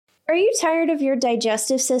Are you tired of your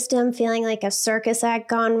digestive system feeling like a circus act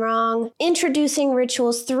gone wrong? Introducing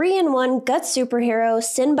Ritual's 3-in-1 gut superhero,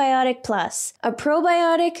 Synbiotic Plus, a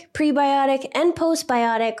probiotic, prebiotic, and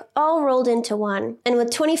postbiotic all rolled into one. And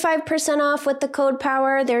with 25% off with the code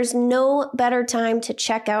POWER, there's no better time to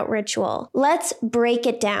check out Ritual. Let's break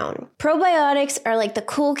it down. Probiotics are like the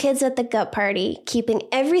cool kids at the gut party, keeping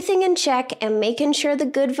everything in check and making sure the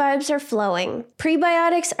good vibes are flowing.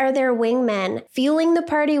 Prebiotics are their wingmen, fueling the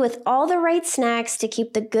party with all the right snacks to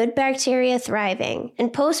keep the good bacteria thriving.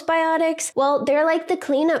 And postbiotics, well, they're like the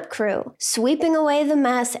cleanup crew, sweeping away the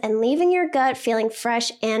mess and leaving your gut feeling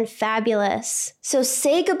fresh and fabulous. So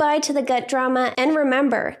say goodbye to the gut drama, and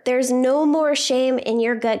remember, there's no more shame in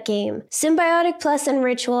your gut game. Synbiotic Plus and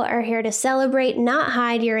Ritual are here to celebrate, not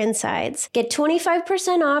hide your insides. Get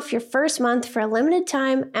 25% off your first month for a limited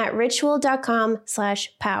time at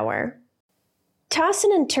ritual.com/power.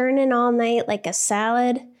 Tossing and turning all night like a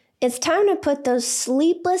salad? It's time to put those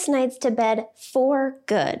sleepless nights to bed for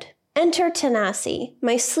good. Enter Tanasi,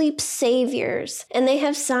 my sleep saviors, and they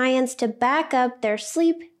have science to back up their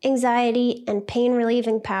sleep, anxiety, and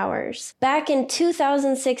pain-relieving powers. Back in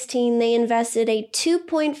 2016, they invested a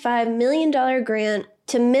 $2.5 million grant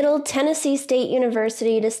to Middle Tennessee State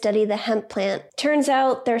University to study the hemp plant. Turns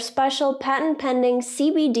out their special patent-pending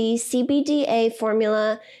CBD-CBDA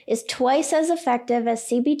formula is twice as effective as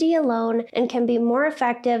CBD alone and can be more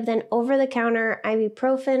effective than over-the-counter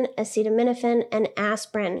ibuprofen, acetaminophen, and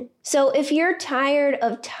aspirin. So if you're tired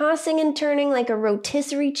of tossing and turning like a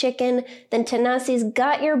rotisserie chicken, then Tanasi's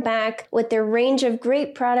got your back with their range of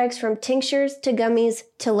great products from tinctures to gummies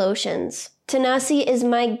to lotions. Tanasi is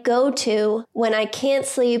my go-to when I can't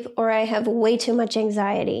sleep or I have way too much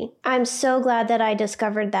anxiety. I'm so glad that I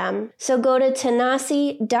discovered them. So go to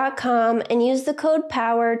Tanasi.com and use the code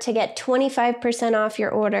POWER to get 25% off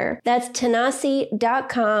your order. That's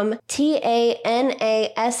Tanasi.com,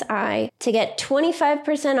 Tanasi, to get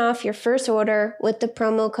 25% off your first order with the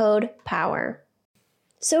promo code POWER.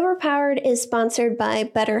 Sober Powered is sponsored by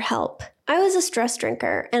BetterHelp. I was a stress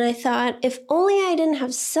drinker, and I thought, if only I didn't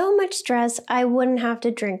have so much stress, I wouldn't have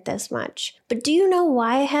to drink this much. But do you know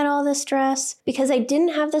why I had all this stress? Because I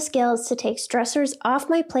didn't have the skills to take stressors off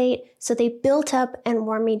my plate, so they built up and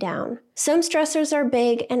wore me down. Some stressors are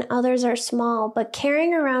big and others are small, but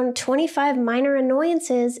carrying around 25 minor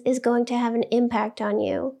annoyances is going to have an impact on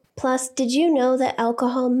you. Plus, did you know that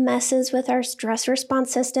alcohol messes with our stress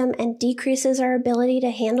response system and decreases our ability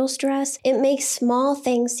to handle stress? It makes small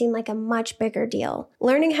things seem like a much bigger deal.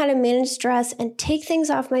 Learning how to manage stress and take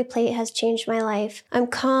things off my plate has changed my life. I'm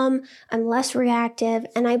calm, I'm less reactive,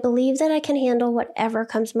 and I believe that I can handle whatever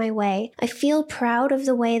comes my way. I feel proud of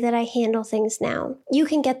the way that I handle things now. You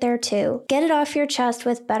can get there too. Get it off your chest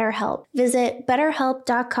with BetterHelp. Visit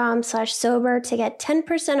betterhelp.com/sober to get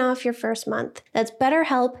 10% off your first month. That's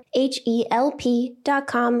BetterHelp,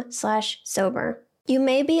 HELP.com/sober. You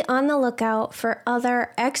may be on the lookout for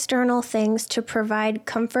other external things to provide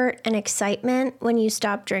comfort and excitement when you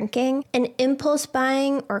stop drinking, and impulse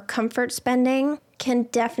buying or comfort spending can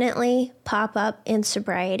definitely pop up in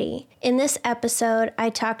sobriety. In this episode, I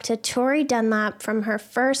talked to Tori Dunlap from her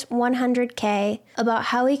first 100K about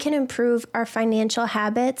how we can improve our financial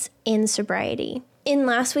habits in sobriety. In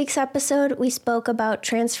last week's episode, we spoke about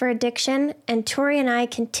transfer addiction, and Tori and I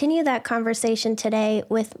continue that conversation today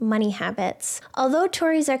with money habits. Although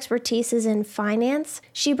Tori's expertise is in finance,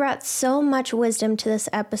 she brought so much wisdom to this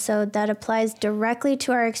episode that applies directly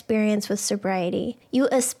to our experience with sobriety. You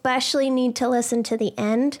especially need to listen to the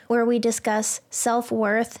end, where we discuss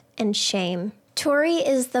self-worth and shame. Tori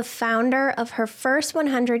is the founder of her first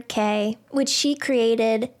 100K, which she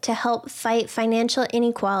created to help fight financial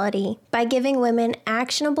inequality by giving women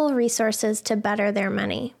actionable resources to better their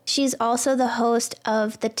money. She's also the host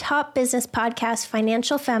of the top business podcast,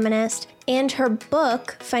 Financial Feminist, and her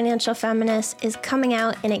book, Financial Feminist, is coming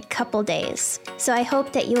out in a couple days. So I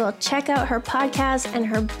hope that you will check out her podcast and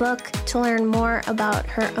her book to learn more about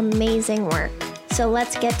her amazing work. So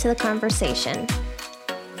let's get to the conversation.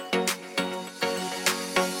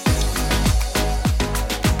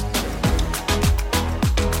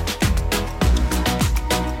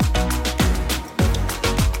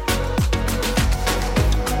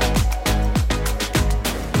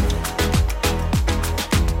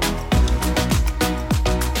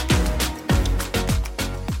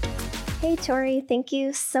 Hey, Tori, thank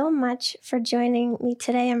you so much for joining me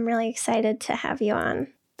today. I'm really excited to have you on.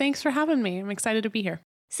 Thanks for having me. I'm excited to be here.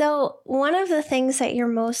 So one of the things that you're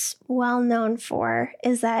most well known for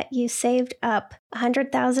is that you saved up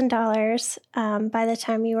 $100,000 by the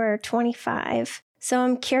time you were 25. So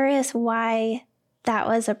I'm curious why that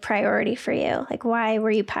was a priority for you? Like, why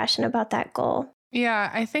were you passionate about that goal? Yeah,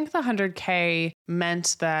 I think the 100K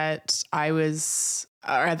meant that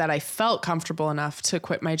I felt comfortable enough to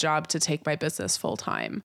quit my job to take my business full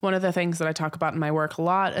time. One of the things that I talk about in my work a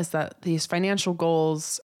lot is that these financial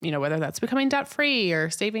goals, whether that's becoming debt free or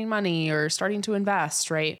saving money or starting to invest,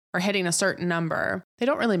 right? Or hitting a certain number, they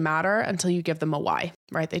don't really matter until you give them a why,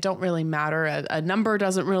 right? They don't really matter. A number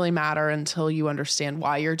doesn't really matter until you understand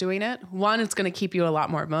why you're doing it. One, it's going to keep you a lot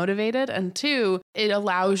more motivated. And two, it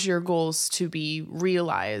allows your goals to be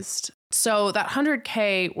realized. So that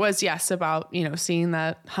 100K was, yes, about, seeing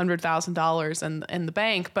that $100,000 in the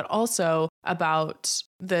bank, but also about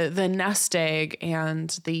the nest egg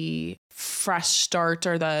and the fresh start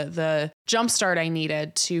or the jump start I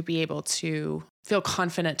needed to be able to feel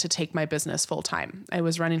confident to take my business full time. I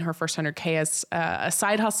was running her first 100K as a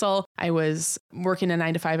side hustle. I was working a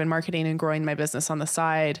 9-to-5 in marketing and growing my business on the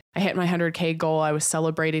side. I hit my 100K goal. I was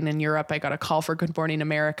celebrating in Europe. I got a call for Good Morning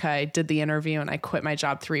America. I did the interview and I quit my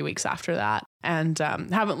job 3 weeks after that and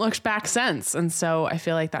haven't looked back since. And so I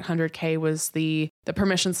feel like that 100K was the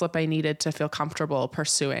permission slip I needed to feel comfortable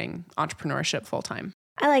pursuing entrepreneurship full time.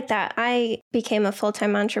 I like that. I became a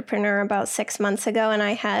full-time entrepreneur about 6 months ago, and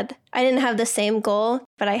I didn't have the same goal,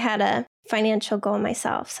 but I had a financial goal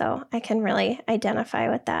myself. So I can really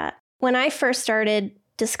identify with that. When I first started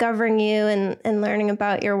discovering you and learning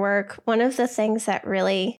about your work, one of the things that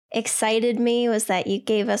really excited me was that you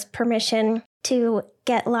gave us permission to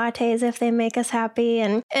get lattes if they make us happy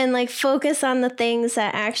and like focus on the things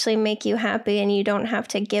that actually make you happy, and you don't have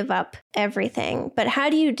to give up everything. But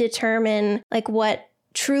how do you determine like what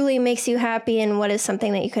truly makes you happy and what is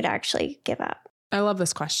something that you could actually give up? I love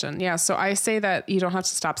this question. Yeah. So I say that you don't have to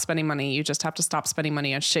stop spending money. You just have to stop spending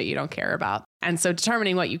money on shit you don't care about. And so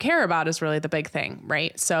determining what you care about is really the big thing,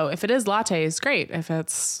 right? So if it is lattes, great. If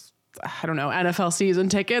it's, NFL season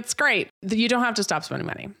tickets, great. You don't have to stop spending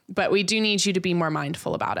money, but we do need you to be more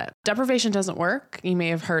mindful about it. Deprivation doesn't work. You may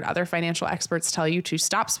have heard other financial experts tell you to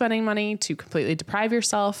stop spending money, to completely deprive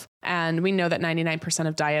yourself. And we know that 99%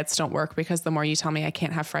 of diets don't work because the more you tell me I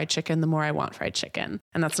can't have fried chicken, the more I want fried chicken.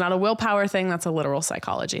 And that's not a willpower thing. That's a literal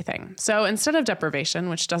psychology thing. So instead of deprivation,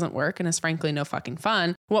 which doesn't work and is frankly no fucking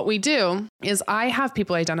fun, what we do is I have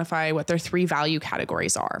people identify what their 3 value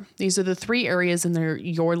categories are. These are the 3 areas in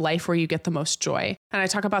your life where you get the most joy. And I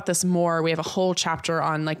talk about this more. We have a whole chapter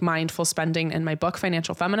on like mindful spending in my book,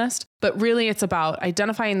 Financial Feminist. But really it's about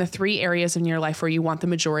identifying the 3 areas in your life where you want the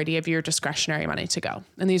majority of your discretionary money to go.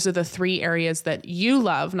 And these are the 3 areas that you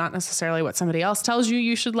love, not necessarily what somebody else tells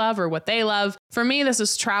you should love or what they love. For me, this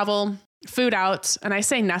is travel, food out, and I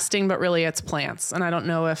say nesting, but really it's plants. And I don't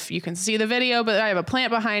know if you can see the video, but I have a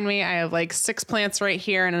plant behind me. I have like 6 plants right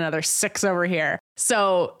here and another 6 over here.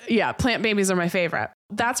 So yeah, plant babies are my favorite.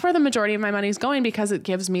 That's where the majority of my money is going because it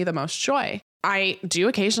gives me the most joy. I do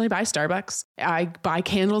occasionally buy Starbucks. I buy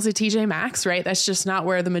candles at TJ Maxx, right? That's just not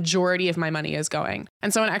where the majority of my money is going.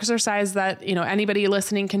 And so an exercise that, anybody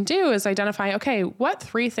listening can do is identify, okay, what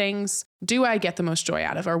 3 things do I get the most joy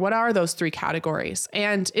out of? Or what are those 3 categories?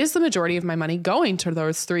 And is the majority of my money going to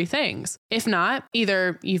those 3 things? If not,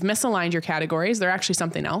 either you've misaligned your categories, they're actually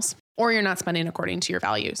something else, or you're not spending according to your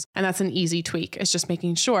values. And that's an easy tweak. It's just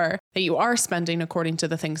making sure that you are spending according to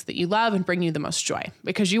the things that you love and bring you the most joy,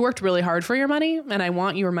 because you worked really hard for your money. And I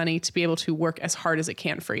want your money to be able to work as hard as it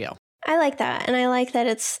can for you. I like that. And I like that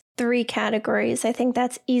it's 3 categories. I think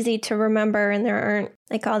that's easy to remember and there aren't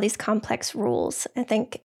like all these complex rules. I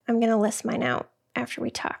think I'm going to list mine out after we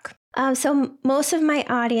talk. So most of my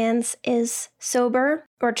audience is sober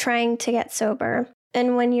or trying to get sober.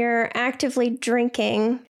 And when you're actively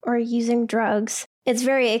drinking or using drugs, it's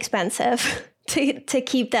very expensive to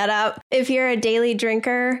keep that up. If you're a daily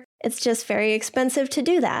drinker, it's just very expensive to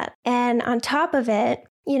do that. And on top of it,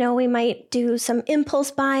 we might do some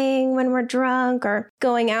impulse buying when we're drunk or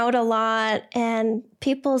going out a lot, and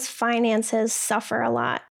people's finances suffer a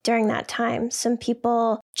lot during that time. Some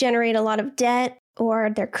people generate a lot of debt or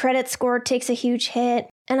their credit score takes a huge hit.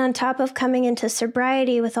 And on top of coming into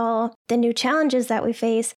sobriety with all the new challenges that we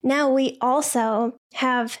face, now we also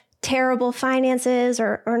have terrible finances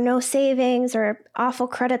or no savings or awful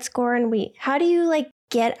credit score. And how do you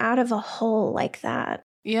get out of a hole like that?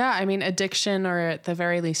 Yeah, I mean, addiction or at the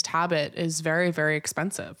very least habit is very, very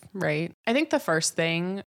expensive, right? I think the first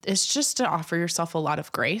thing is just to offer yourself a lot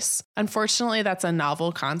of grace. Unfortunately, that's a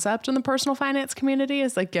novel concept in the personal finance community,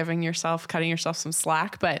 is like cutting yourself some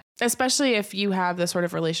slack. But especially if you have this sort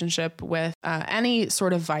of relationship with any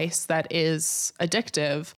sort of vice that is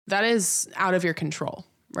addictive, that is out of your control.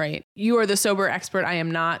 right? You are the sober expert. I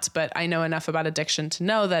am not, but I know enough about addiction to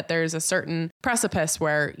know that there's a certain precipice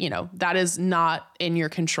where, that is not in your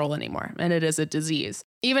control anymore. And it is a disease.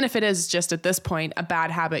 Even if it is just at this point, a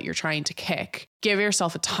bad habit you're trying to kick, give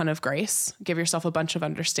yourself a ton of grace, give yourself a bunch of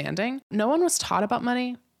understanding. No one was taught about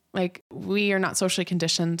money. Like, we are not socially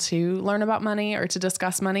conditioned to learn about money or to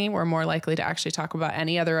discuss money. We're more likely to actually talk about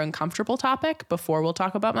any other uncomfortable topic before we'll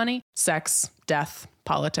talk about money: sex, death,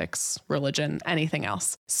 politics, religion, anything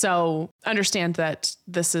else. So understand that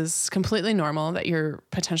this is completely normal, that you're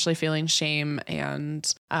potentially feeling shame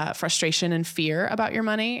and frustration and fear about your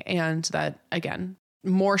money. And that, again,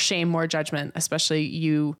 more shame, more judgment, especially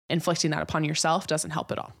you inflicting that upon yourself, doesn't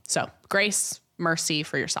help at all. So grace, mercy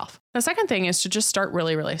for yourself. The second thing is to just start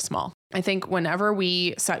really, really small. I think whenever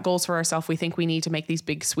we set goals for ourselves, we think we need to make these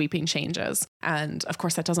big sweeping changes. And of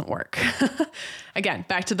course, that doesn't work. Again,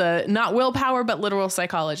 back to the not willpower, but literal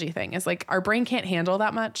psychology thing is like our brain can't handle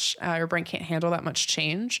that much. Our brain can't handle that much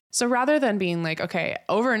change. So rather than being like, okay,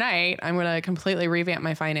 overnight, I'm going to completely revamp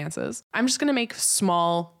my finances, I'm just going to make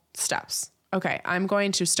small steps. Okay, I'm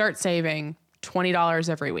going to start saving $20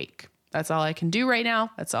 every week. That's all I can do right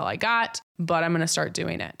now. That's all I got, but I'm going to start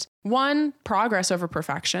doing it. One, progress over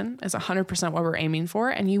perfection is 100% what we're aiming for.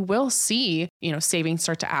 And you will see, savings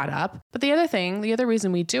start to add up. But the other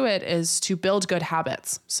reason we do it is to build good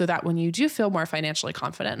habits so that when you do feel more financially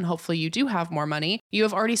confident and hopefully you do have more money, you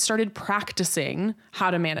have already started practicing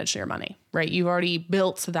how to manage your money, right? You've already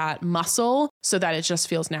built that muscle so that it just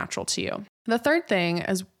feels natural to you. The third thing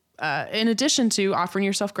is, in addition to offering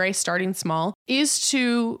yourself grace, starting small, is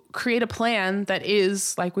to create a plan that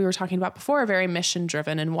is, like we were talking about before, very mission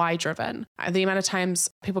driven and why driven. The amount of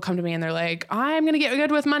times people come to me and they're like, I'm going to get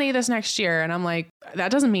good with money this next year. And I'm like,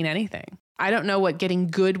 that doesn't mean anything. I don't know what getting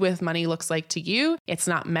good with money looks like to you. It's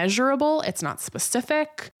not measurable. It's not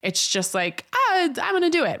specific. It's just like, I'm going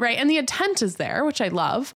to do it, right? And the intent is there, which I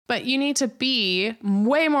love, but you need to be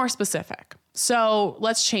way more specific. So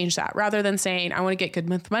let's change that. Rather than saying, I want to get good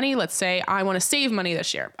with money, let's say, I want to save money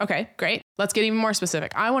this year. Okay, great. Let's get even more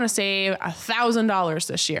specific. I want to save $1,000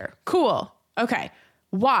 this year. Cool. Okay.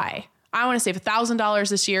 Why? I want to save $1,000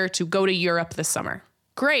 this year to go to Europe this summer.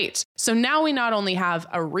 Great. So now we not only have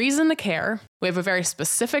a reason to care, we have a very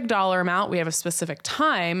specific dollar amount, we have a specific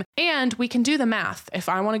time, and we can do the math. If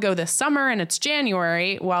I want to go this summer and it's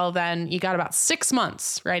January, well, then you got about 6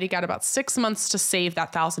 months, right? You got about 6 months to save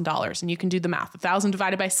that $1,000, and you can do the math. 1,000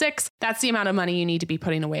 divided by 6, that's the amount of money you need to be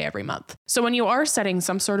putting away every month. So when you are setting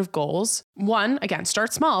some sort of goals, one, again,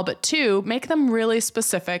 start small, but two, make them really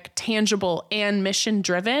specific, tangible, and mission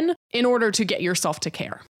driven in order to get yourself to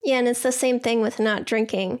care. Yeah, and it's the same thing with not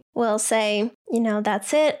drinking. We'll say,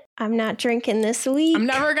 that's it. I'm not drinking this week. I'm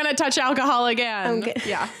never going to touch alcohol again.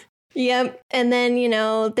 Yeah. Yep. And then,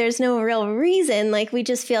 there's no real reason. Like, we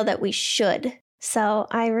just feel that we should. So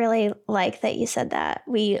I really like that you said that.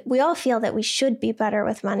 We all feel that we should be better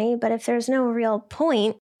with money, but if there's no real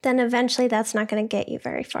point, then eventually that's not going to get you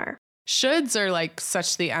very far. Shoulds are like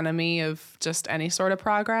such the enemy of just any sort of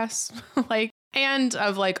progress. And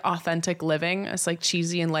of authentic living, as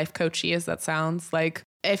cheesy and life coachy as that sounds. Like,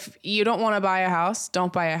 if you don't want to buy a house,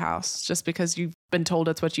 don't buy a house just because you've been told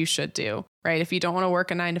it's what you should do, right? If you don't want to work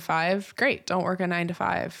a 9 to 5, great, don't work a 9 to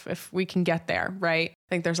 5 if we can get there, right? I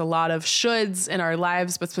think there's a lot of shoulds in our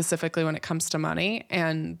lives, but specifically when it comes to money.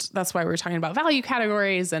 And that's why we're talking about value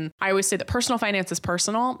categories. And I always say that personal finance is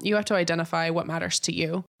personal. You have to identify what matters to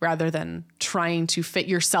you rather than trying to fit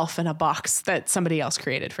yourself in a box that somebody else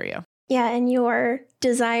created for you. Yeah, and your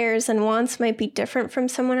desires and wants might be different from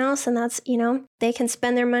someone else. And that's, they can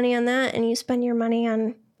spend their money on that and you spend your money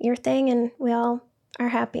on your thing and we all are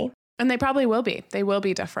happy. And they probably will be. They will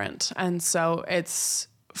be different. And so it's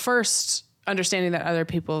first understanding that other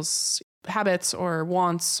people's habits or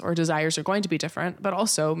wants or desires are going to be different, but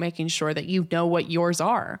also making sure that you know what yours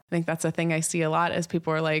are. I think that's a thing I see a lot as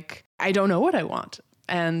people are like, I don't know what I want.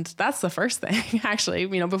 And that's the first thing, actually,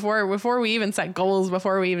 before we even set goals,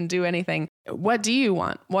 before we even do anything, what do you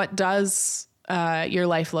want? What does your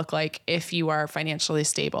life look like if you are financially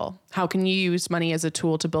stable? How can you use money as a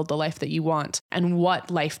tool to build the life that you want? And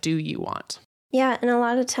what life do you want? Yeah. And a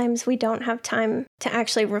lot of times we don't have time to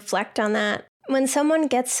actually reflect on that. When someone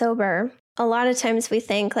gets sober, a lot of times we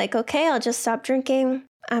think okay, I'll just stop drinking.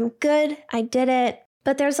 I'm good. I did it.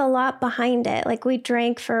 But there's a lot behind it. We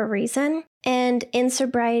drank for a reason. And in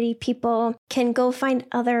sobriety, people can go find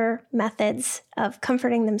other methods of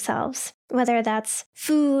comforting themselves, whether that's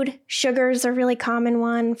food, sugar's a really common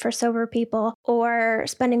one for sober people, or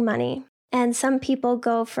spending money. And some people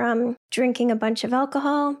go from drinking a bunch of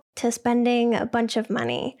alcohol to spending a bunch of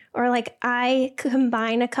money. Or like I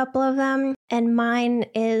combine a couple of them and mine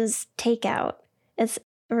is takeout. It's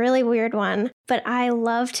a really weird one, but I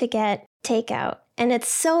love to get takeout. And it's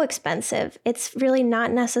so expensive. It's really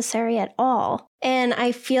not necessary at all. And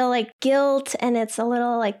I feel like guilt and it's a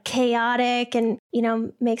little like chaotic and,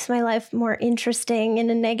 makes my life more interesting in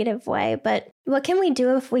a negative way. But what can we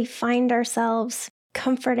do if we find ourselves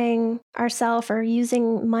comforting ourselves or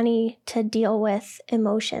using money to deal with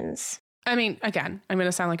emotions? I mean, again, I'm going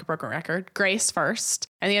to sound like a broken record. Grace first.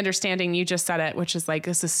 And the understanding, you just said it, which is like,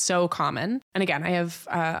 this is so common. And again,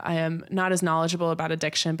 I am not as knowledgeable about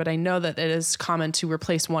addiction, but I know that it is common to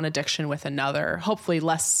replace one addiction with another, hopefully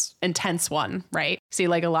less intense one, right? See,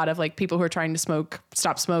 like a lot of like people who are trying to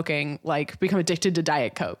stop smoking, like become addicted to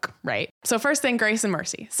Diet Coke, right? So first thing, grace and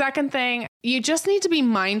mercy. Second thing, you just need to be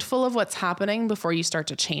mindful of what's happening before you start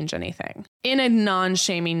to change anything in a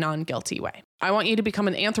non-shaming, non-guilty way. I want you to become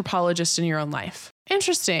an anthropologist in your own life.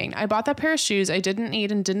 Interesting. I bought that pair of shoes I didn't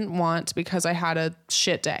need and didn't want because I had a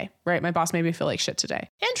shit day, right? My boss made me feel like shit today.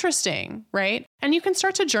 Interesting, right? And you can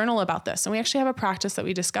start to journal about this. And we actually have a practice that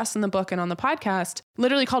we discuss in the book and on the podcast,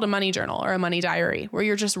 literally called a money journal or a money diary, where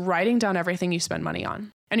you're just writing down everything you spend money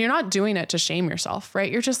on. And you're not doing it to shame yourself,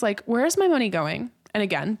 right? You're just like, where is my money going? And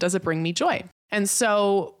again, does it bring me joy? And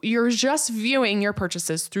so you're just viewing your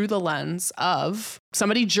purchases through the lens of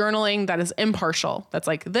somebody journaling that is impartial. That's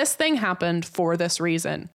like, this thing happened for this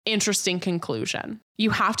reason. Interesting conclusion.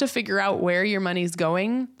 You have to figure out where your money's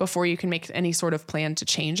going before you can make any sort of plan to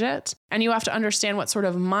change it. And you have to understand what sort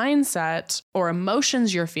of mindset or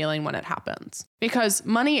emotions you're feeling when it happens. Because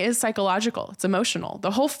money is psychological. It's emotional.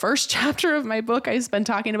 The whole first chapter of my book, I've been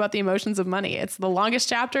talking about the emotions of money. It's the longest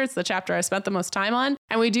chapter. It's the chapter I spent the most time on.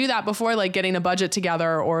 And we do that before like getting a budget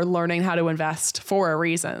together or learning how to invest for a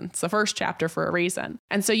reason. It's the first chapter for a reason.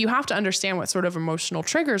 And so you have to understand what sort of emotional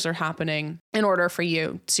triggers are happening in order for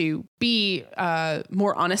you to be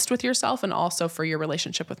more honest with yourself and also for your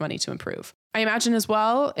relationship with money to improve. I imagine as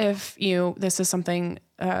well, if this is something,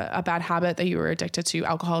 a bad habit that you were addicted to,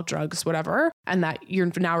 alcohol, drugs, whatever, and that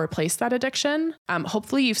you've now replaced that addiction,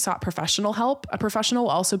 hopefully you've sought professional help. A professional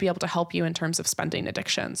will also be able to help you in terms of spending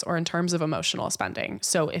addictions or in terms of emotional spending.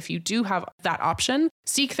 So if you do have that option,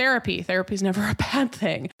 seek therapy. Therapy is never a bad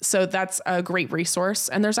thing. So that's a great resource.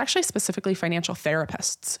 And there's actually specifically financial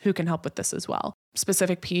therapists who can help with this as well.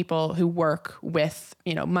 Specific people who work with,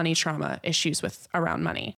 money trauma issues around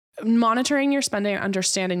money. Monitoring your spending,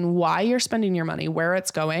 understanding why you're spending your money, where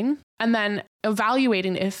it's going, and then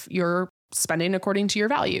evaluating if you're spending according to your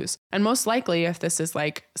values. And most likely, if this is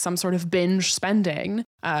like some sort of binge spending,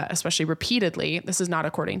 especially repeatedly, this is not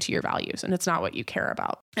according to your values and it's not what you care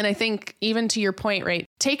about. And I think even to your point, right,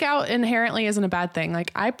 takeout inherently isn't a bad thing.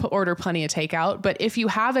 Like I order plenty of takeout, but if you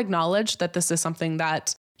have acknowledged that this is something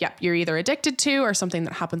that you're either addicted to or something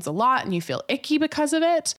that happens a lot and you feel icky because of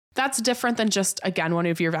it, that's different than just, again, one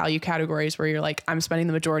of your value categories where you're like, I'm spending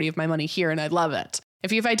the majority of my money here and I love it.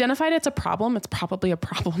 If you've identified it's a problem, it's probably a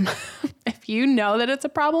problem. If you know that it's a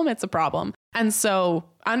problem, it's a problem. And so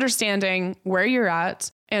understanding where you're at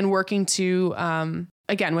and working to,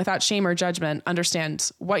 again, without shame or judgment,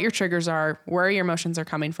 understand what your triggers are, where your emotions are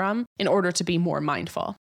coming from in order to be more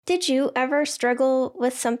mindful. Did you ever struggle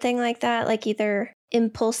with something like that, like either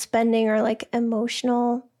impulse spending or like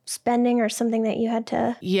emotional spending or something that you had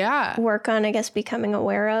to work on, I guess, becoming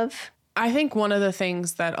aware of? I think one of the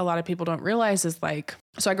things that a lot of people don't realize is like,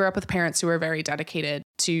 so I grew up with parents who were very dedicated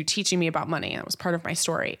to teaching me about money. That was part of my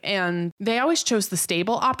story. And they always chose the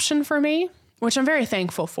stable option for me, which I'm very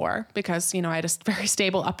thankful for because, I had a very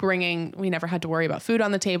stable upbringing. We never had to worry about food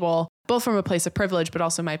on the table, both from a place of privilege, but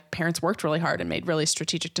also my parents worked really hard and made really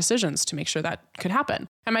strategic decisions to make sure that could happen.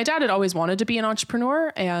 And my dad had always wanted to be an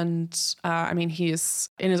entrepreneur. And he's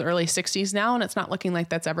in his early 60s now, and it's not looking like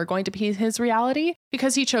that's ever going to be his reality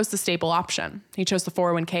because he chose the stable option. He chose the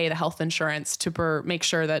 401k, the health insurance to make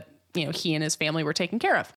sure that he and his family were taken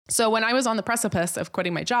care of. So when I was on the precipice of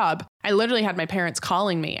quitting my job, I literally had my parents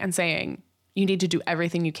calling me and saying, you need to do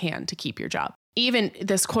everything you can to keep your job. Even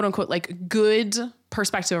this quote unquote, like good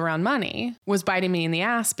perspective around money was biting me in the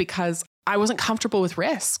ass because I wasn't comfortable with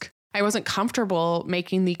risk. I wasn't comfortable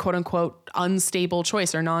making the quote unquote unstable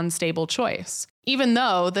choice or non-stable choice, even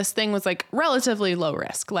though this thing was like relatively low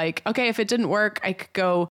risk. Like, okay, if it didn't work, I could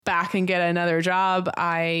go back and get another job.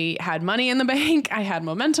 I had money in the bank. I had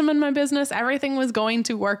momentum in my business. Everything was going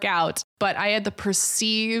to work out. But I had the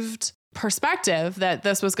perceived perspective that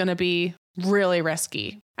this was going to be really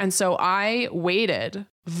risky. And so I waited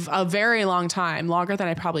a very long time, longer than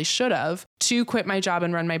I probably should have, to quit my job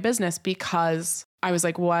and run my business because I was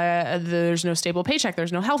like, what? There's no stable paycheck.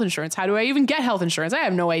 There's no health insurance. How do I even get health insurance? I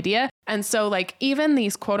have no idea. And so like even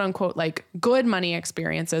these quote unquote like good money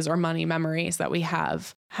experiences or money memories that we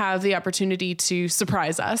have the opportunity to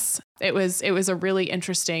surprise us. It was a really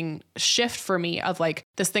interesting shift for me of like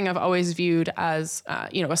this thing I've always viewed as,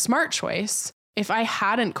 a smart choice. If I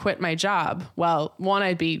hadn't quit my job, well, 1,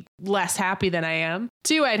 I'd be less happy than I am.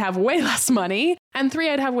 2, I'd have way less money. And 3,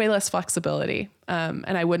 I'd have way less flexibility.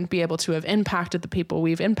 And I wouldn't be able to have impacted the people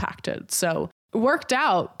we've impacted. So it worked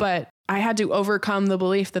out, but I had to overcome the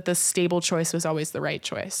belief that this stable choice was always the right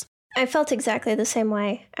choice. I felt exactly the same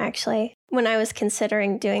way, actually. When I was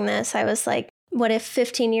considering doing this, I was like, what if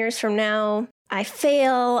 15 years from now I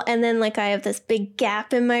fail and then like I have this big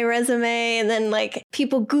gap in my resume and then like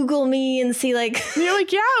people Google me and see like... You're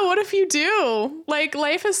like, yeah, what if you do? Like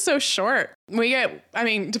life is so short.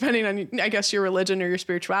 Depending on, I guess, your religion or your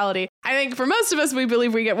spirituality, I think for most of us, we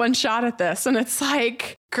believe we get one shot at this. And it's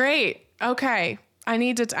like, great, okay, I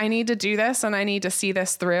need to do this and I need to see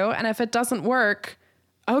this through. And if it doesn't work,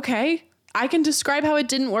 okay, I can describe how it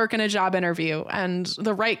didn't work in a job interview and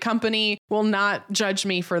the right company will not judge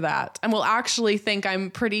me for that and will actually think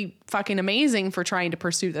I'm pretty fucking amazing for trying to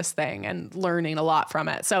pursue this thing and learning a lot from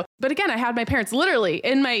it. So, but again, I had my parents literally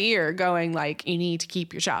in my ear going like, you need to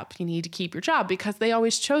keep your job. You need to keep your job because they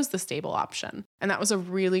always chose the stable option. And that was a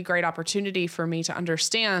really great opportunity for me to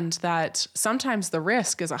understand that sometimes the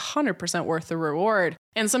risk is 100% worth the reward.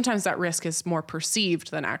 And sometimes that risk is more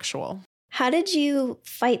perceived than actual. How did you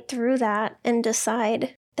fight through that and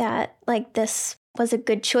decide that like this was a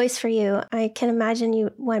good choice for you? I can imagine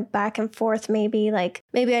you went back and forth, maybe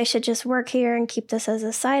I should just work here and keep this as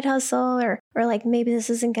a side hustle or like maybe this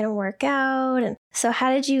isn't going to work out. And so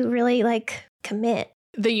how did you really like commit?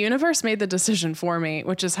 The universe made the decision for me,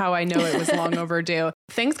 which is how I know it was long overdue.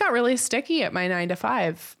 Things got really sticky at my 9 to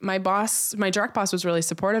 5. My direct boss was really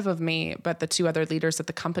supportive of me, but the 2 other leaders at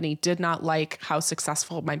the company did not like how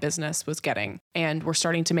successful my business was getting. And were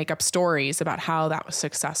starting to make up stories about how that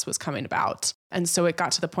success was coming about. And so it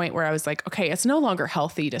got to the point where I was like, okay, it's no longer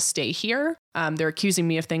healthy to stay here. They're accusing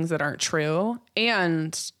me of things that aren't true.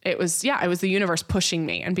 And it was the universe pushing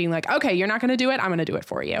me and being like, okay, you're not going to do it. I'm going to do it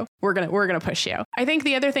for you. We're going to push you. I think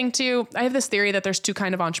the other thing too, I have this theory that there's 2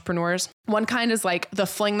 kinds of entrepreneurs. One kind is like they'll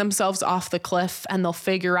fling themselves off the cliff and they'll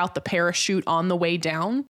figure out the parachute on the way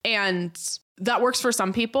down. And that works for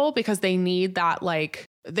some people because they need that, like,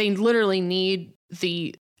 they literally need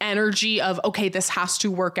the energy of, okay, this has to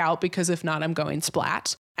work out because if not, I'm going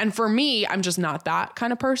splat. And for me, I'm just not that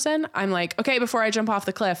kind of person. I'm like, okay, before I jump off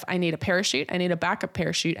the cliff, I need a parachute. I need a backup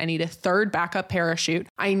parachute. I need a 3rd backup parachute.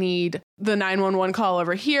 I need the 911 call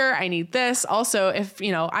over here. I need this. Also, if,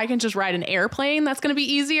 I can just ride an airplane, that's going to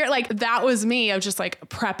be easier. Like that was me. I was just like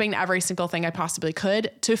prepping every single thing I possibly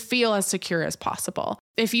could to feel as secure as possible.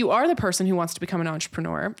 If you are the person who wants to become an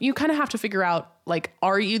entrepreneur, you kind of have to figure out, like,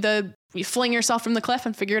 are you fling yourself from the cliff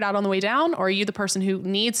and figure it out on the way down? Or are you the person who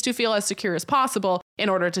needs to feel as secure as possible in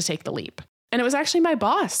order to take the leap? And it was actually my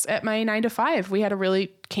boss at my 9 to 5. We had a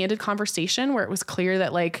really candid conversation where it was clear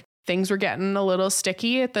that like things were getting a little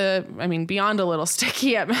sticky beyond a little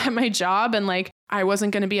sticky at my job. And like, I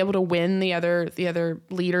wasn't going to be able to win the other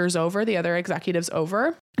leaders over, the other executives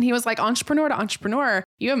over. And he was like, entrepreneur to entrepreneur,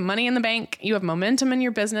 you have money in the bank, you have momentum in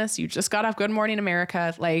your business. You just got off Good Morning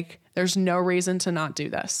America. Like there's no reason to not do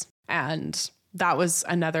this. And that was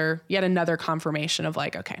yet another confirmation of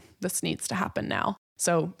like, okay, this needs to happen now.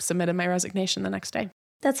 So submitted my resignation the next day.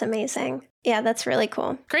 That's amazing. Yeah, that's really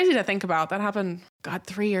cool. Crazy to think about. That happened,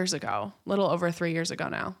 3 years ago, a little over 3 years ago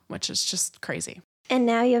now, which is just crazy. And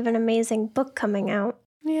now you have an amazing book coming out.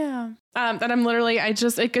 Yeah. That I'm literally, it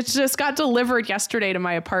just got delivered yesterday to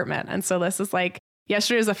my apartment. And so this is like,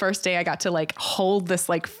 yesterday was the first day I got to like hold this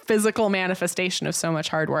like physical manifestation of so much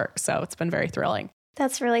hard work. So it's been very thrilling.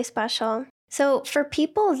 That's really special. So for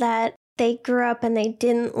people that they grew up and they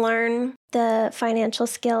didn't learn the financial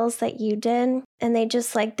skills that you did, and they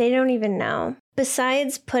just like, they don't even know,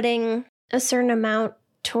 besides putting a certain amount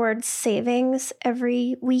towards savings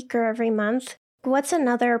every week or every month, what's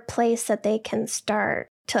another place that they can start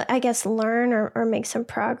to, I guess, learn or make some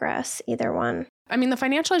progress, either one? I mean, the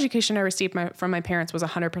financial education I received from my parents was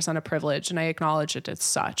 100% a privilege, and I acknowledge it as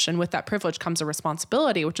such. And with that privilege comes a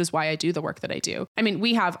responsibility, which is why I do the work that I do. I mean,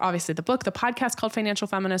 we have obviously the book, the podcast called Financial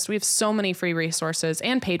Feminist. We have so many free resources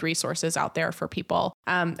and paid resources out there for people.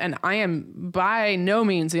 And I am by no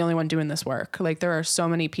means the only one doing this work. Like there are so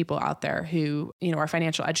many people out there who, are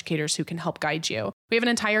financial educators who can help guide you. We have an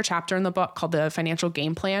entire chapter in the book called the financial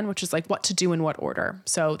game plan, which is like what to do in what order.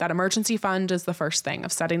 So that emergency fund is the first thing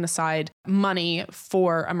of setting aside money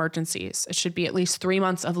for emergencies. It should be at least 3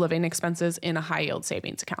 months of living expenses in a high yield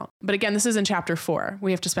savings account. But again, this is in chapter 4.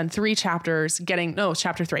 We have to spend chapter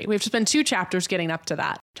 3. We have to spend 2 chapters getting up to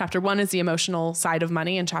that. Chapter 1 is the emotional side of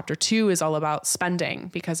money, and chapter 2 is all about spending.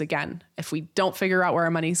 Because again, if we don't figure out where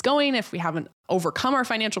our money's going, if we haven't overcome our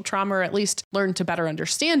financial trauma, or at least learn to better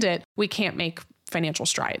understand it, we can't make financial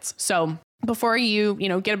strides. So before you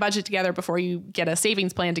get a budget together, before you get a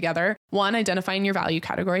savings plan together, 1, identifying your value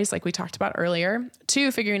categories, like we talked about earlier. 2,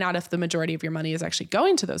 figuring out if the majority of your money is actually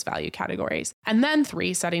going to those value categories. And then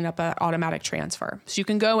 3, setting up an automatic transfer. So you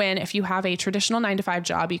can go in, if you have a traditional 9-to-5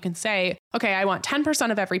 job, you can say, okay, I want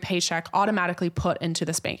 10% of every paycheck automatically put into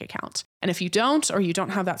this bank account. And if you don't, or you don't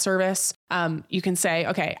have that service, you can say,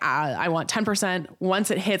 okay, I want 10% once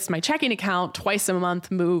it hits my checking account twice a month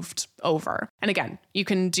moved over. And again, you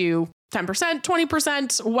can do 10%,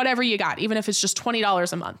 20%, whatever you got, even if it's just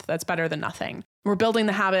 $20 a month, that's better than nothing. We're building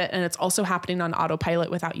the habit, and it's also happening on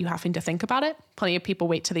autopilot without you having to think about it. Plenty of people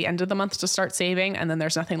wait to the end of the month to start saving, and then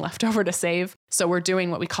there's nothing left over to save. So we're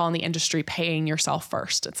doing what we call in the industry paying yourself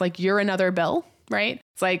first. It's like you're another bill, right?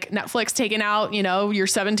 It's like Netflix taking out, your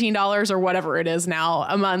 $17 or whatever it is now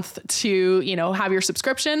a month to, have your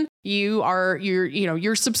subscription.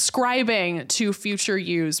 You're subscribing to future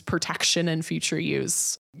use protection and future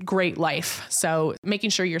use great life. So making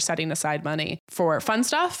sure you're setting aside money for fun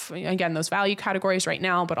stuff. Again, those value categories right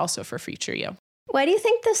now, but also for future you. Why do you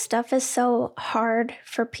think this stuff is so hard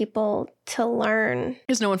for people to learn?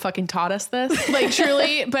 Because no one fucking taught us this, like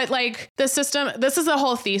truly. But like the system, this is the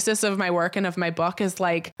whole thesis of my work and of my book is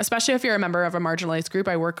like, especially if you're a member of a marginalized group,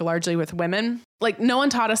 I work largely with women. Like no one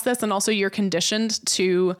taught us this. And also you're conditioned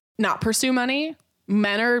to not pursue money.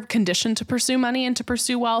 Men are conditioned to pursue money and to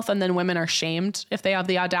pursue wealth. And then women are shamed if they have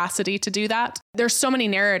the audacity to do that. There's so many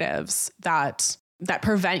narratives that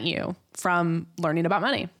prevent you from learning about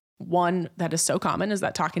money. One that is so common is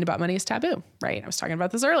that talking about money is taboo, right? I was talking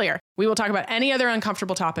about this earlier. We will talk about any other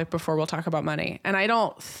uncomfortable topic before we'll talk about money. And I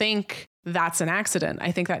don't think that's an accident.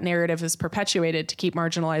 I think that narrative is perpetuated to keep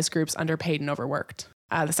marginalized groups underpaid and overworked.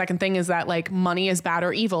 The second thing is that like money is bad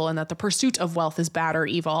or evil and that the pursuit of wealth is bad or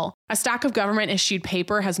evil. A stack of government issued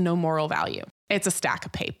paper has no moral value. It's a stack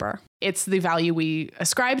of paper. It's the value we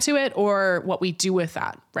ascribe to it or what we do with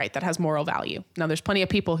that, right? That has moral value. Now, there's plenty of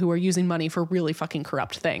people who are using money for really fucking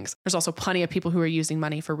corrupt things. There's also plenty of people who are using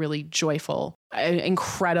money for really joyful,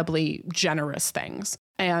 incredibly generous things.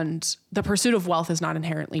 And the pursuit of wealth is not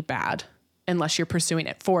inherently bad unless you're pursuing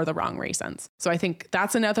it for the wrong reasons. So I think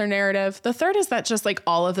that's another narrative. The third is that just like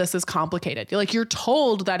all of this is complicated. You're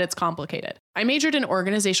told that it's complicated. I majored in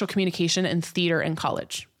organizational communication and theater in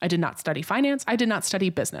college. I did not study finance. I did not study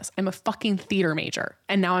business. I'm a fucking theater major.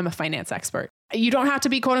 And now I'm a finance expert. You don't have to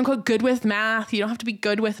be quote unquote good with math. You don't have to be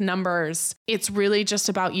good with numbers. It's really just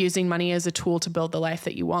about using money as a tool to build the life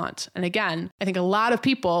that you want. And again, I think a lot of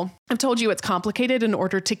people have told you it's complicated in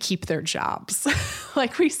order to keep their jobs.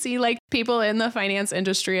 Like we see like people in the finance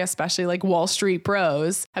industry, especially like Wall Street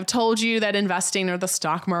bros, have told you that investing or the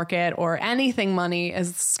stock market or anything money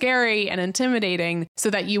is scary and intimidating so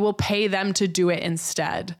that you will pay them to do it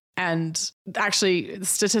instead. And actually,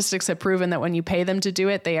 statistics have proven that when you pay them to do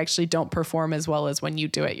it, they actually don't perform as well as when you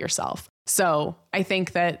do it yourself. So I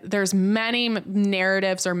think that there's many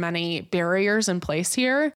narratives or many barriers in place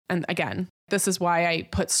here. And again, this is why I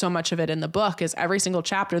put so much of it in the book is every single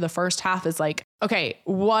chapter, the first half is like, okay,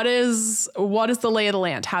 what is the lay of the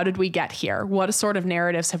land? How did we get here? What sort of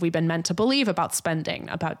narratives have we been meant to believe about spending,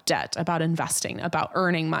 about debt, about investing, about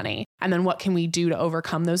earning money? And then what can we do to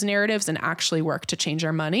overcome those narratives and actually work to change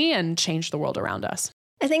our money and change the world around us?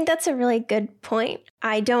 I think that's a really good point.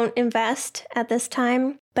 I don't invest at this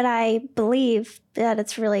time, but I believe that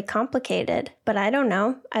it's really complicated. But I don't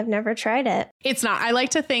know. I've never tried it. It's not. I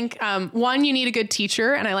like to think, one, you need a good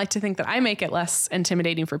teacher. And I like to think that I make it less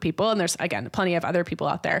intimidating for people. And there's, again, plenty of other people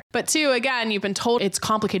out there. But two, again, you've been told it's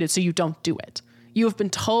complicated, so you don't do it. You have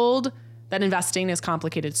been told that investing is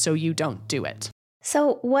complicated, so you don't do it.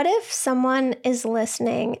 So what if someone is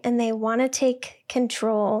listening and they want to take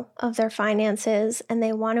control of their finances and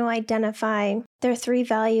they want to identify their 3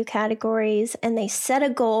 value categories and they set a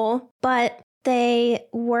goal, but they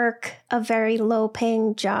work a very low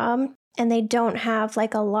paying job and they don't have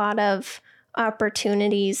like a lot of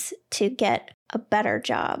opportunities to get a better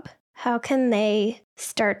job? How can they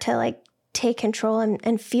start to like take control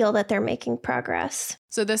and feel that they're making progress?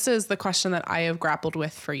 So this is the question that I have grappled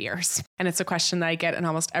with for years. And it's a question that I get in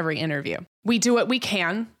almost every interview. We do what we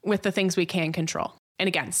can with the things we can control. And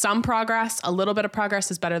again, some progress, a little bit of progress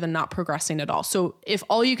is better than not progressing at all. So if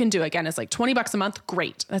all you can do, again, is like $20 a month,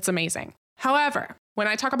 great. That's amazing. However, when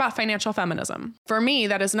I talk about financial feminism, for me,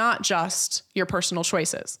 that is not just your personal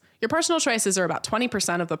choices. Your personal choices are about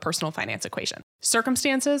 20% of the personal finance equation.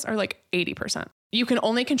 Circumstances are like 80%. You can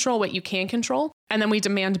only control what you can control, and then we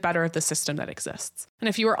demand better of the system that exists. And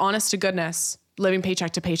if you are honest to goodness, living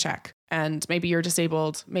paycheck to paycheck, and maybe you're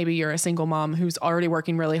disabled, maybe you're a single mom who's already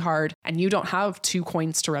working really hard, and you don't have two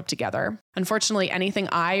coins to rub together, unfortunately, anything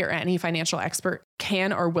I or any financial expert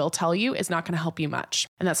can or will tell you is not going to help you much.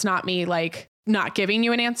 And that's not me like not giving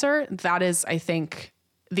you an answer. That is, I think,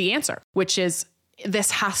 the answer, which is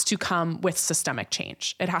this has to come with systemic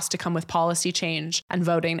change. It has to come with policy change and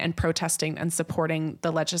voting and protesting and supporting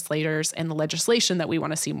the legislators and the legislation that we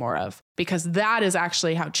want to see more of, because that is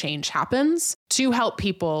actually how change happens to help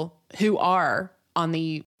people who are on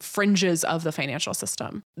the fringes of the financial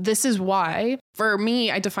system. This is why, for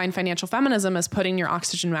me, I define financial feminism as putting your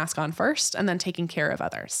oxygen mask on first and then taking care of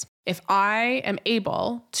others. If I am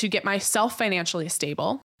able to get myself financially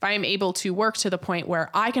stable, if I am able to work to the point where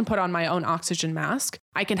I can put on my own oxygen mask,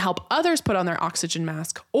 I can help others put on their oxygen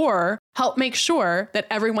mask or help make sure that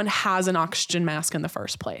everyone has an oxygen mask in the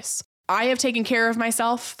first place. I have taken care of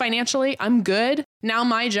myself financially. I'm good. Now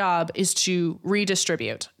my job is to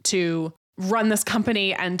redistribute, to run this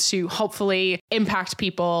company and to hopefully impact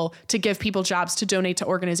people, to give people jobs, to donate to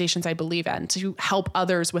organizations I believe in, to help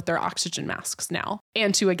others with their oxygen masks now.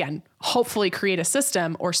 And to, again, hopefully create a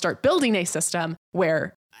system or start building a system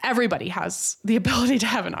where everybody has the ability to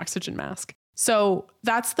have an oxygen mask. So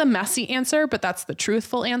that's the messy answer, but that's the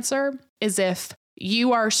truthful answer, is if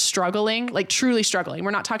you are struggling, like truly struggling.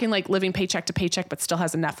 We're not talking like living paycheck to paycheck, but still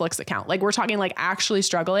has a Netflix account. Like we're talking like actually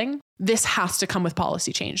struggling. This has to come with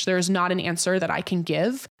policy change. There is not an answer that I can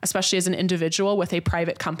give, especially as an individual with a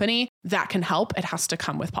private company that can help. It has to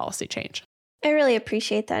come with policy change. I really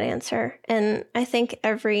appreciate that answer. And I think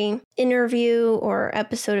every interview or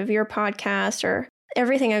episode of your podcast or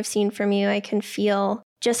everything I've seen from you, I can feel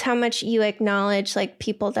just how much you acknowledge like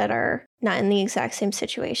people that are not in the exact same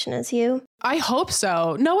situation as you. I hope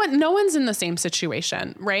so. No one's in the same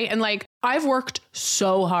situation, right? And like, I've worked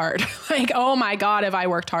so hard. Like, oh my God, have I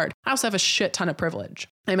worked hard. I also have a shit ton of privilege.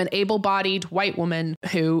 I'm an able-bodied white woman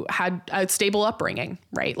who had a stable upbringing,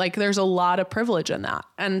 right? Like there's a lot of privilege in that.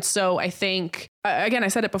 And so I think, again, I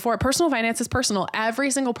said it before, personal finance is personal.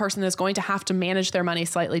 Every single person is going to have to manage their money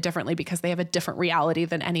slightly differently because they have a different reality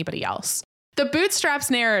than anybody else. The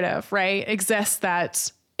bootstraps narrative, right, exists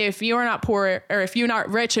that if you are not poor or if you're not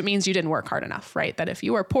rich, it means you didn't work hard enough, right? That if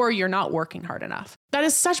you are poor, you're not working hard enough. That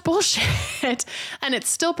is such bullshit. And it's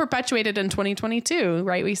still perpetuated in 2022,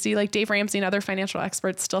 right? We see like Dave Ramsey and other financial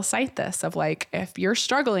experts still cite this of like, if you're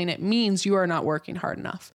struggling, it means you are not working hard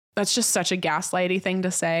enough. That's just such a gaslighty thing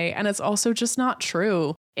to say. And it's also just not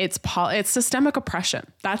true. It's systemic oppression.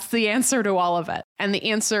 That's the answer to all of it. And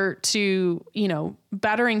the answer to,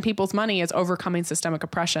 bettering people's money is overcoming systemic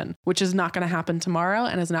oppression, which is not going to happen tomorrow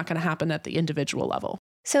and is not going to happen at the individual level.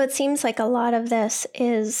 So it seems like a lot of this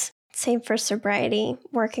is, same for sobriety,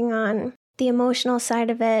 working on the emotional side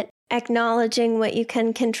of it, acknowledging what you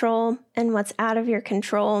can control and what's out of your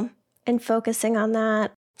control and focusing on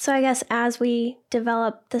that. So I guess as we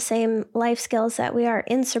develop the same life skills that we are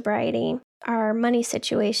in sobriety, our money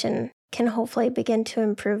situation can hopefully begin to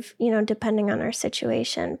improve, depending on our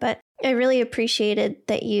situation. But I really appreciated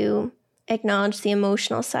that you acknowledged the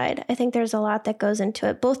emotional side. I think there's a lot that goes into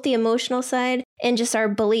it, both the emotional side and just our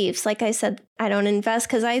beliefs. Like I said, I don't invest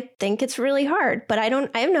because I think it's really hard, but I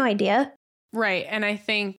have no idea. Right. And I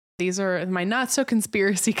think these are my not so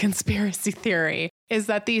conspiracy theory is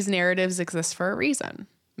that these narratives exist for a reason.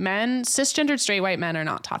 Men, cisgendered straight white men are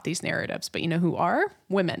not taught these narratives, but you know who are?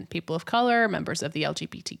 Women, people of color, members of the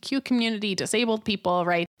LGBTQ community, disabled people,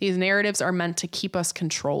 right? These narratives are meant to keep us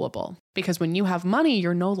controllable because when you have money,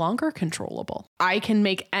 you're no longer controllable. I can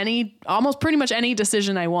make almost pretty much any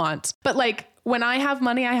decision I want, but like when I have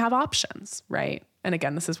money, I have options, right? And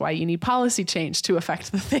again, this is why you need policy change to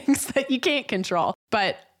affect the things that you can't control.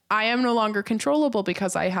 But I am no longer controllable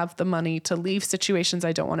because I have the money to leave situations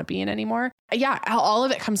I don't want to be in anymore. Yeah, all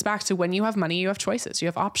of it comes back to when you have money, you have choices, you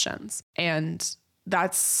have options. And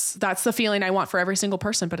that's the feeling I want for every single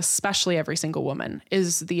person, but especially every single woman,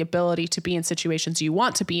 is the ability to be in situations you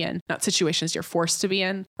want to be in, not situations you're forced to be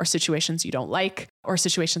in, or situations you don't like, or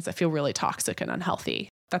situations that feel really toxic and unhealthy.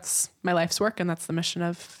 That's my life's work, and that's the mission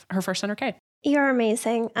of Her First 100K. You're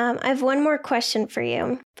amazing. I have one more question for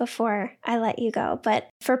you before I let you go. But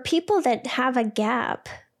for people that have a gap,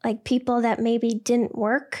 like people that maybe didn't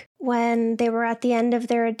work when they were at the end of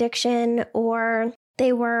their addiction, or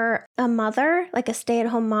they were a mother, like a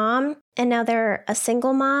stay-at-home mom, and now they're a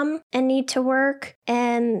single mom and need to work,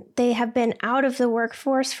 and they have been out of the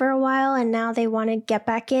workforce for a while, and now they want to get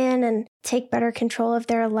back in and take better control of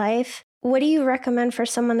their life. What do you recommend for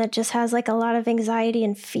someone that just has like a lot of anxiety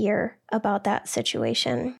and fear about that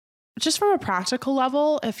situation? Just from a practical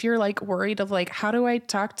level, if you're like worried of like, how do I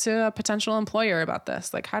talk to a potential employer about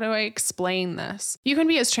this? Like, how do I explain this? You can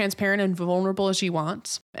be as transparent and vulnerable as you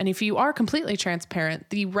want. And if you are completely transparent,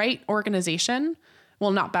 the right organization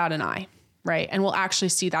will not bat an eye, right? And will actually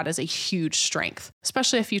see that as a huge strength,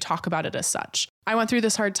 especially if you talk about it as such. I went through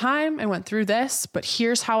this hard time. I went through this, but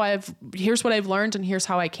here's what I've learned. And here's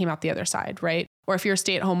how I came out the other side, right? Or if you're a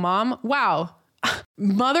stay-at-home mom, wow,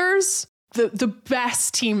 mothers, the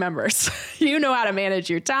best team members. You know how to manage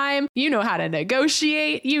your time. You know how to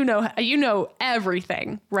negotiate. You know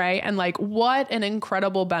everything, right? And like, what an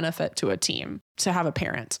incredible benefit to a team to have a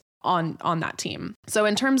parent on that team. So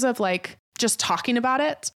in terms of like just talking about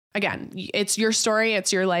it, again, it's your story,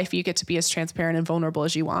 it's your life. You get to be as transparent and vulnerable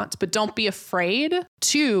as you want, but don't be afraid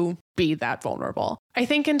to be that vulnerable. I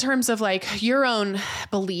think in terms of like your own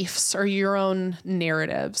beliefs or your own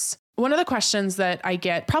narratives, one of the questions that I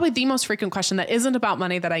get, probably the most frequent question that isn't about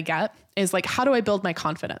money that I get, is like, how do I build my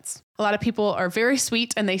confidence? A lot of people are very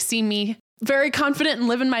sweet and they see me very confident and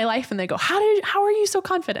living my life and they go, how are you so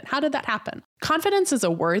confident? How did that happen? Confidence is a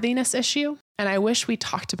worthiness issue. And I wish we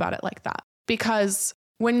talked about it like that, because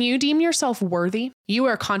when you deem yourself worthy, you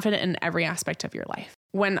are confident in every aspect of your life.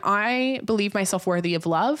 When I believe myself worthy of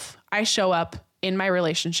love, I show up in my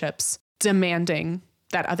relationships demanding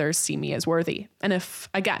that others see me as worthy. And if,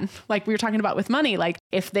 again, like we were talking about with money, like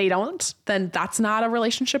if they don't, then that's not a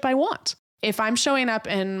relationship I want. If I'm showing up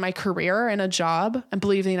in my career in a job and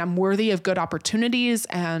believing I'm worthy of good opportunities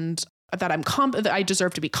and that that I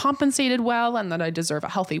deserve to be compensated well and that I deserve a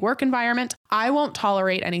healthy work environment, I won't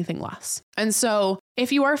tolerate anything less. And so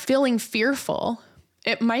if you are feeling fearful,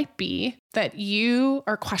 it might be that you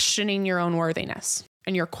are questioning your own worthiness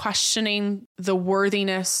and you're questioning the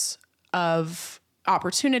worthiness of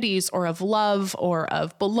opportunities or of love or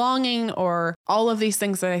of belonging or all of these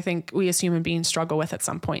things that I think we as human beings struggle with at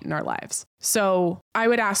some point in our lives. So I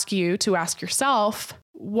would ask you to ask yourself,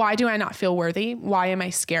 why do I not feel worthy? Why am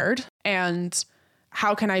I scared? And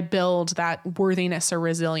how can I build that worthiness or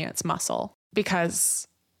resilience muscle? Because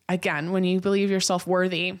again, when you believe yourself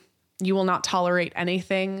worthy, you will not tolerate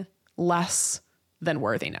anything less than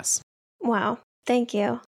worthiness. Wow. Thank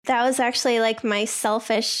you. That was actually like my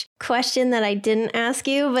selfish question that I didn't ask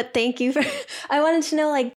you, but thank you for, I wanted to know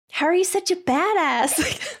like, how are you such a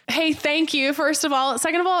badass? Hey, thank you. First of all.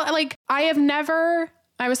 Second of all, like I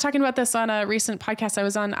was talking about this on a recent podcast. I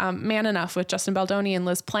was on Man Enough with Justin Baldoni and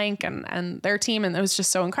Liz Plank and their team. And it was just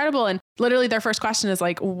so incredible. And literally their first question is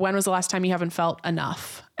like, when was the last time you haven't felt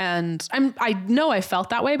enough? And I know I felt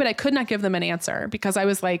that way, but I could not give them an answer because I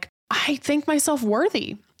was like, I think myself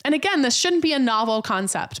worthy. And again, this shouldn't be a novel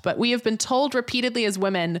concept, but we have been told repeatedly as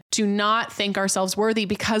women to not think ourselves worthy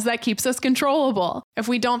because that keeps us controllable. If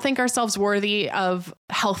we don't think ourselves worthy of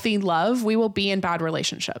healthy love, we will be in bad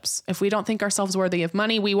relationships. If we don't think ourselves worthy of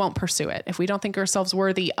money, we won't pursue it. If we don't think ourselves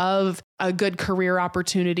worthy of a good career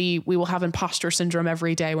opportunity, we will have imposter syndrome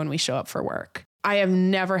every day when we show up for work. I have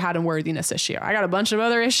never had a worthiness issue. I got a bunch of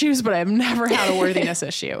other issues, but I've never had a worthiness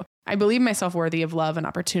issue. I believe myself worthy of love and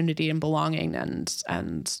opportunity and belonging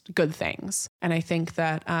and good things. And I think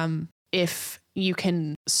that if you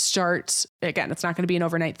can start, again, it's not going to be an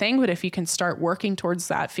overnight thing, but if you can start working towards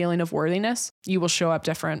that feeling of worthiness, you will show up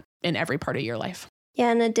different in every part of your life. Yeah,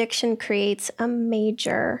 and addiction creates a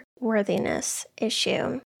major worthiness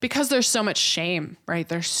issue. Because there's so much shame, right?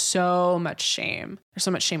 There's so much shame. There's so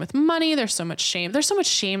much shame with money. There's so much shame. There's so much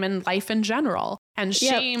shame in life in general. And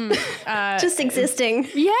shame... just existing.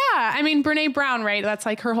 Yeah. I mean, Brene Brown, right? That's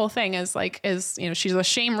like her whole thing is, she's a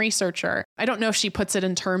shame researcher. I don't know if she puts it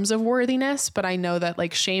in terms of worthiness, but I know that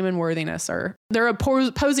like shame and worthiness they're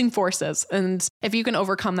opposing forces. And if you can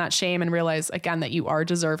overcome that shame and realize, again, that you are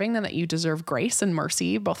deserving and that you deserve grace and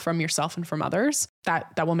mercy, both from yourself and from others,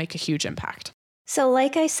 that will make a huge impact. So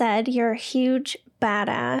like I said, you're a huge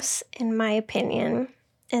badass, in my opinion,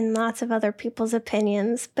 and lots of other people's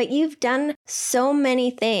opinions, but you've done so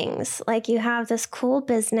many things. Like you have this cool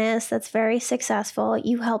business that's very successful.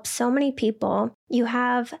 You help so many people. You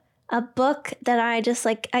have a book that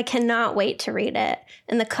I cannot wait to read it.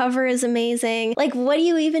 And the cover is amazing. Like, what do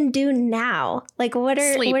you even do now? Like, what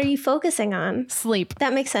are you focusing on? Sleep.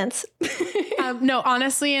 That makes sense. No,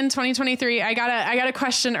 honestly, in 2023, I got a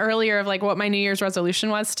question earlier of like what my New Year's resolution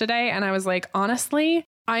was today. And I was like, honestly,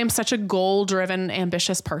 I am such a goal-driven,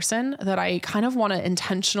 ambitious person that I kind of want to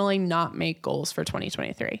intentionally not make goals for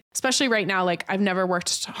 2023. Especially right now, like I've never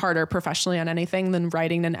worked harder professionally on anything than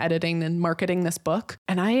writing and editing and marketing this book.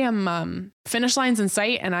 And I am finish lines in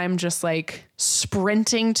sight, and I'm just like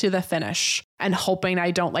sprinting to the finish and hoping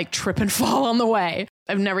I don't like trip and fall on the way.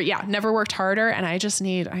 I've never worked harder, and I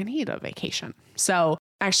need a vacation. So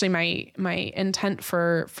actually my intent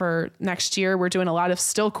for next year, we're doing a lot of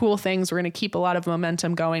still cool things. We're going to keep a lot of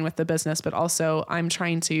momentum going with the business, but also I'm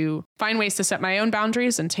trying to find ways to set my own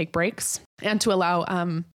boundaries and take breaks and to allow,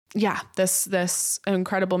 this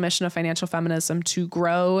incredible mission of financial feminism to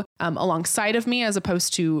grow alongside of me, as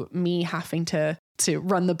opposed to me having to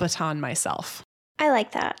run the baton myself. I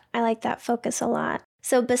like that. I like that focus a lot.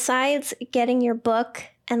 So besides getting your book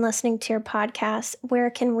and listening to your podcast,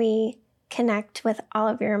 where can we connect with all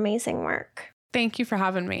of your amazing work? Thank you for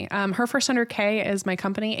having me. Her First 100K is my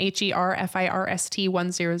company,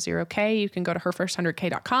 HERFIRST100K. You can go to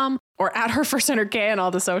herfirst100k.com or at Her First 100K on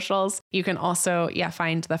all the socials. You can also,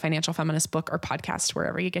 find the Financial Feminist book or podcast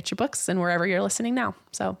wherever you get your books and wherever you're listening now.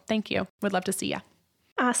 So thank you. Would love to see you.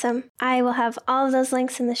 Awesome. I will have all of those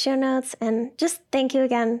links in the show notes. And just thank you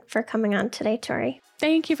again for coming on today, Tori.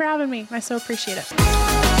 Thank you for having me. I so appreciate it.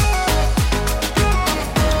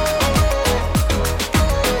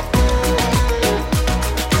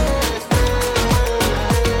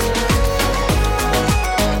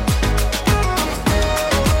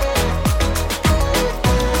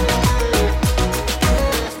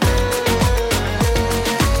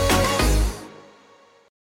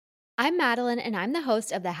 I'm Madeline, and I'm the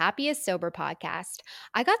host of the Happiest Sober podcast.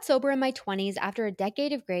 I got sober in my 20s after a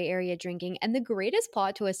decade of gray area drinking, and the greatest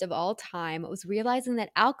plot twist of all time was realizing that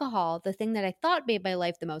alcohol, the thing that I thought made my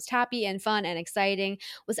life the most happy and fun and exciting,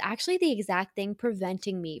 was actually the exact thing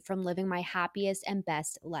preventing me from living my happiest and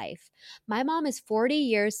best life. My mom is 40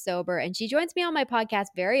 years sober, and she joins me on my podcast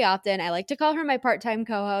very often. I like to call her my part-time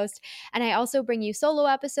co-host, and I also bring you solo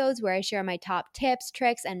episodes where I share my top tips,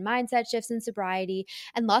 tricks, and mindset shifts in sobriety,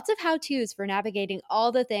 and lots of how-tos for navigating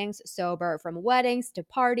all the things sober, from weddings to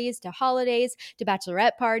parties to holidays to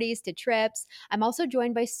bachelorette parties to trips. I'm also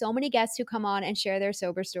joined by so many guests who come on and share their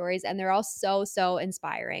sober stories, and they're all so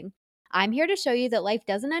inspiring. I'm here to show you that life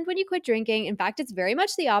doesn't end when you quit drinking. In fact, it's very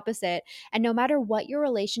much the opposite. And no matter what your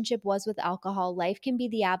relationship was with alcohol, life can be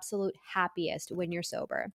the absolute happiest when you're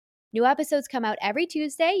sober. New episodes come out every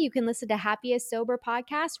Tuesday. You can listen to Happiest Sober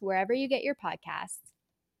podcast wherever you get your podcasts.